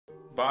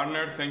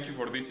Barner, thank you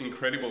for these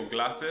incredible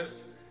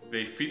glasses.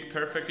 They fit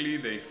perfectly,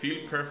 they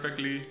feel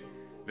perfectly,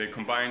 they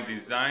combine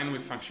design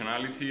with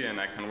functionality, and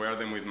I can wear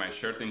them with my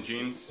shirt and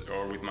jeans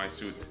or with my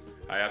suit.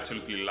 I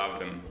absolutely love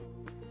them.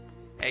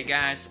 Hey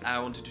guys, I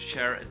wanted to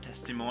share a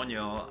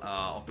testimonial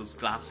of those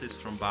glasses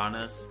from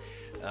Barnes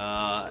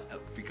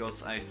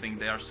because I think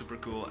they are super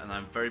cool, and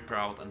I'm very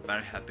proud and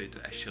very happy to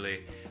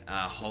actually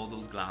hold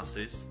those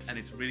glasses, and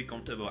it's really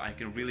comfortable. I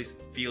can really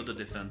feel the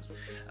difference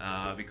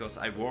because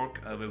I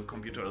work with a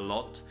computer a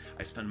lot.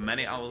 I spend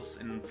many hours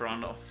in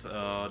front of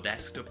a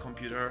desktop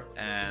computer,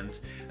 and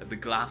the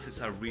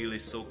glasses are really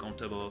so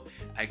comfortable.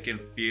 I can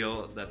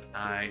feel that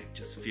I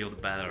just feel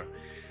better.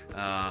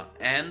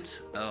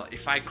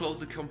 If I close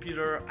the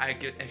computer, I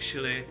can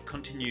actually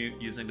continue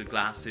using the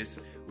glasses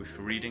with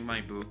reading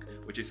my book,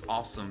 which is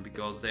awesome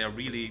because they are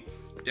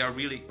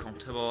really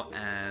comfortable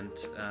and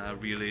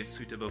really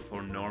suitable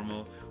for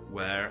normal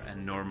wear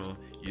and normal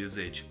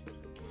usage.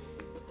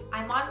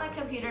 I'm on my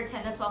computer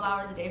 10 to 12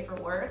 hours a day for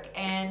work,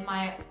 and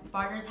my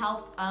Barners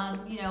help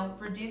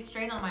reduce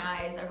strain on my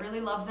eyes. I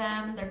really love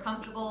them. They're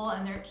comfortable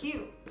and they're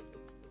cute.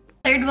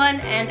 Third one,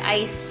 and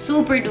I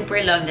super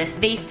duper love this.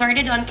 They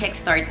started on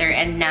Kickstarter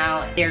and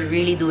now they're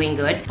really doing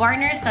good.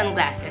 Barner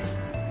sunglasses.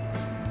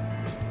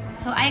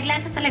 So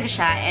eyeglasses talaga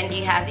siya, and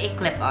you have a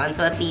clip-on,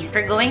 so at least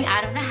for going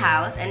out of the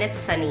house and it's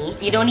sunny,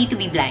 you don't need to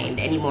be blind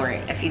anymore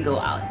if you go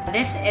out.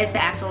 This is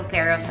the actual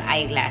pair of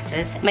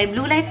eyeglasses. May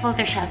blue light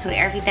filter siya, so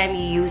every time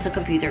you use a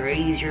computer or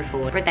use your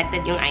phone,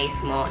 protected yung eyes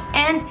mo.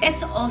 And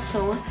it's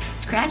also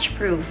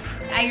scratch-proof.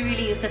 I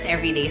really use this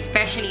every day,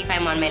 especially if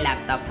I'm on my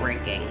laptop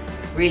working.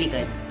 Really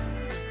good.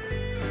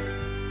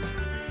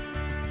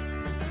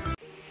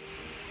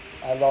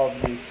 I love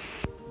these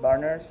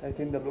Barners. I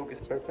think the look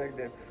is perfect.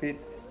 The fit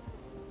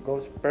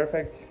goes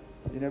perfect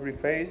in every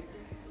face,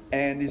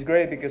 and it's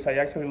great because I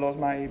actually lost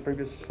my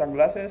previous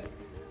sunglasses,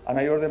 and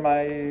I ordered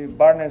my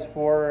Barners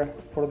for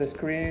the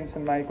screens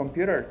and my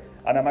computer,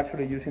 and I'm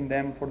actually using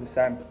them for the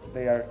sun.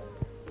 They are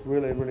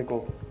really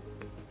cool.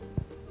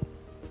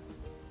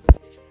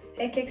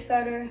 Hey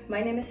Kickstarter,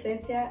 my name is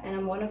Cynthia, and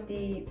I'm one of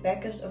the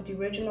backers of the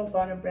original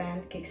Barner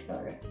brand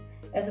Kickstarter.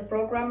 As a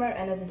programmer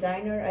and a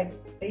designer, I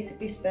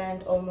basically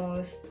spent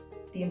almost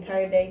the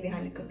entire day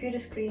behind the computer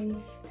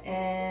screens,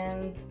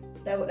 and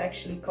that would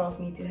actually cause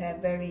me to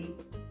have very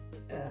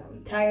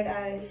tired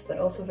eyes, but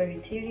also very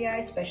teary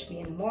eyes, especially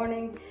in the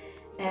morning.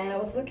 And I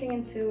was looking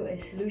into a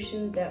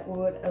solution that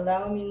would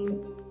allow me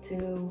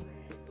to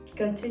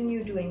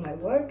continue doing my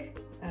work,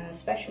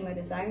 especially my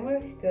design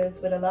work,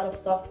 because with a lot of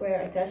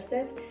software I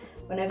tested,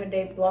 whenever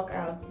they block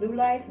out blue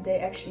light, they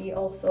actually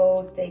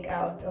also take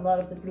out a lot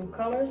of the blue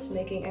colors,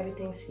 making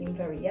everything seem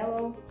very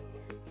yellow.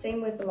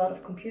 Same with a lot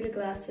of computer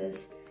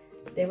glasses.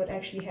 They would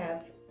actually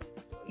have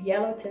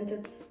yellow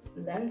tinted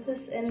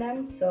lenses in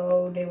them,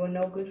 so they were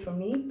no good for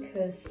me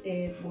because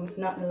it would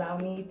not allow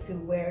me to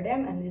wear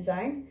them and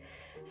design.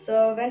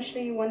 So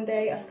eventually one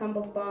day I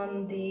stumbled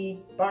upon the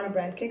Barner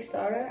brand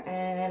Kickstarter,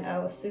 and I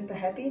was super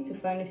happy to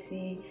finally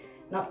see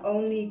not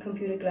only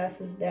computer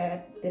glasses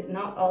that did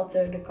not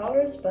alter the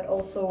colors, but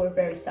also were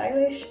very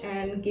stylish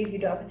and give you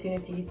the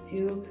opportunity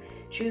to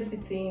choose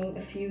between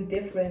a few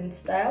different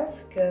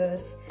styles,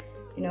 because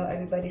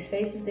everybody's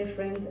face is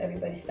different,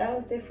 everybody's style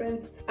is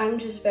different. I'm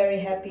just very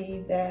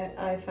happy that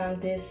I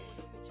found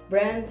this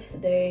brand.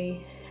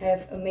 They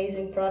have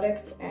amazing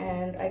products,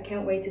 and I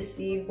can't wait to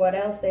see what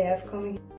else they have coming.